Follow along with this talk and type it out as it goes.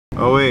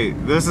Oh wait,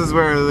 this is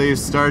where you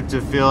start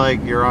to feel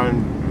like you're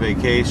on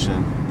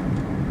vacation.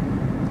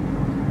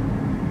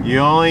 You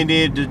only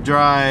need to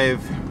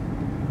drive...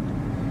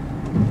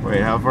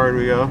 Wait, how far do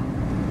we go?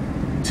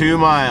 2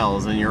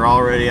 miles and you're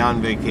already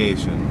on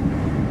vacation.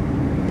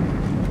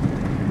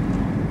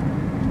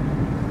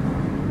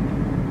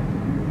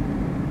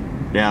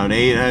 Down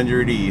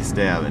 800 East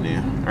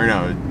Avenue. Or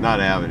no, not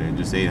Avenue,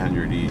 just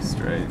 800 East,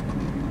 right?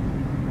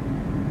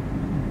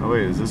 Oh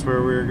wait, is this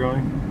where we were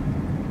going?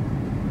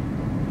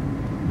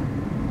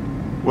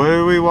 What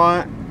do we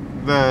want?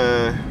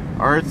 The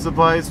art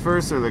supplies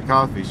first or the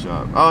coffee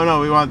shop? Oh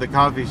no, we want the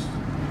coffee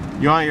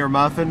You want your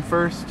muffin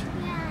first?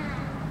 Yeah.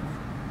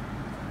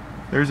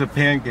 There's a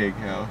pancake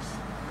house.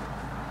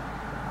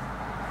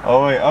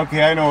 Oh wait,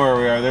 okay, I know where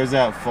we are. There's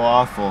that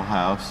falafel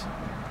house.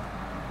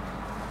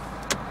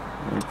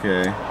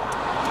 Okay.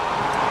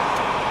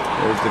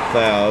 There's the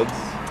clouds.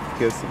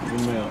 Kissing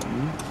the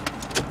mountain.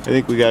 I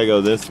think we gotta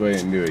go this way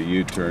and do a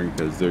U-turn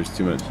because there's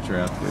too much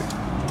traffic.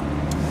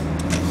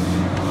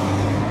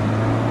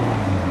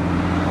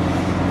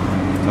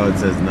 Oh, it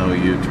says no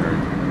U-turn.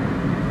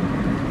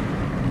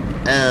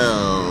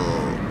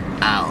 Oh,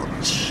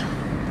 ouch.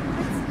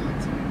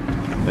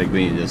 Like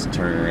when you just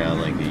turn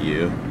around like a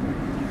U.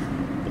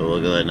 But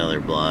we'll go another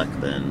block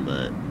then,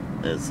 but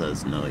it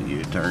says no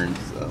U-turn,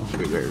 so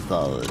we better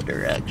follow the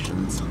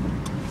directions.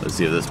 Let's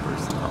see if this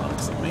person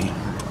honks at me.